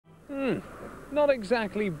Not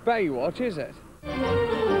exactly Baywatch, is it?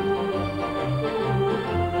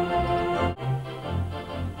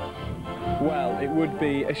 Well, it would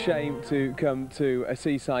be a shame to come to a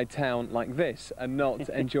seaside town like this and not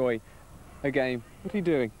enjoy a game. What are you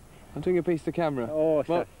doing? I'm doing a piece to camera. Oh,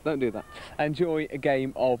 well, don't do that. Enjoy a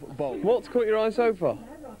game of bowling. What's caught your eye so far?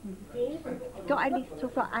 Got any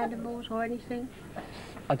sort of animals or anything?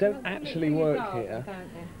 I don't actually work here.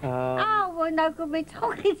 Oh, well, no good me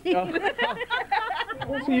talking to you.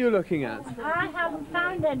 What are you looking at? I haven't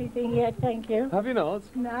found anything yet, thank you. Have you not?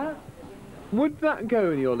 No. Would that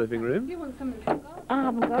go in your living room? I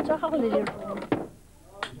haven't got a holiday room.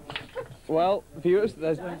 Well, viewers,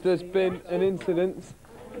 there's been an incident.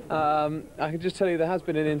 I can just tell you there has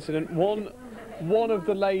been an incident. One of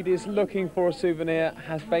the ladies looking for a souvenir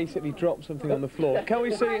has basically dropped something on the floor. Can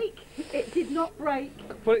we see it? It did not break.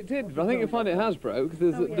 Well, it did, but I think you'll find it has broke.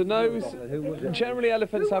 There's the nose. Generally,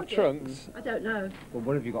 elephants have trunks. I don't know. Well,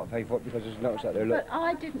 what have you got to pay for it? Because there's notes out there. Look. But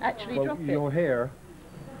I didn't actually drop it. You're here.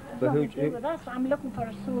 But who? With us, I'm looking for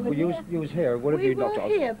a souvenir. Well, you was here. What have you knocked off?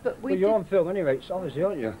 We were here, but we. Well, you're on film anyway, obviously,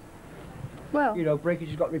 aren't you? Well. You know, breakage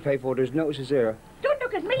has got to be paid for. There's notices here. Don't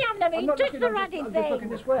look at me. I'm never touched the rabbit I'm just looking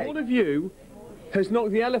this way. One of you has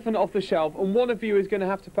knocked the elephant off the shelf, and one of you is going to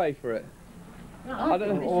have to pay for it. I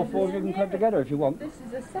don't know. All four of you can come together if you want. This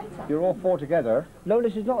is a setup. You're all four together. No,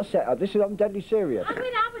 this is not a setup. This is. I'm deadly serious. I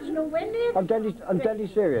mean, I was nowhere near. I'm deadly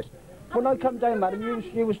serious. When I come down, madam,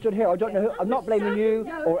 you were stood here. I don't know who. I'm not blaming you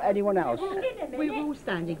or anyone else. We were all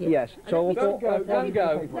standing here. Yes. So don't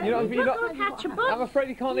go. You're not. Catch a bus. I'm afraid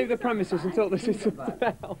you can't leave the premises until this is sorted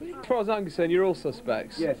out. As far as I'm concerned, you're all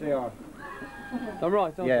suspects. Yes, they are. I'm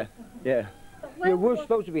right, aren't Yeah, yeah. We're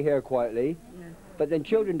supposed to be here quietly, but then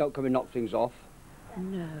children don't come and knock things off.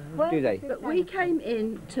 No. Do they? But we came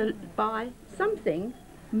in to buy something,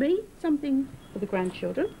 something for the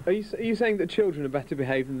grandchildren. Are you saying that children are better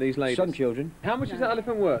behaved than these ladies? Some children. How much is that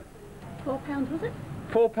elephant worth? £4, was it?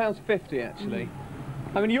 £4.50 actually.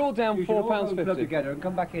 I mean, you're down You should all club £4.50. together and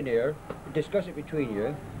come back in here, discuss it between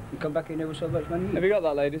you, and come back in here with so much money. Have you got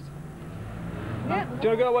that, ladies? Yeah. Do you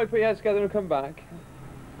want to go away, put your heads together and come back?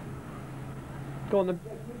 Go on then.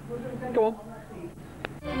 Go on.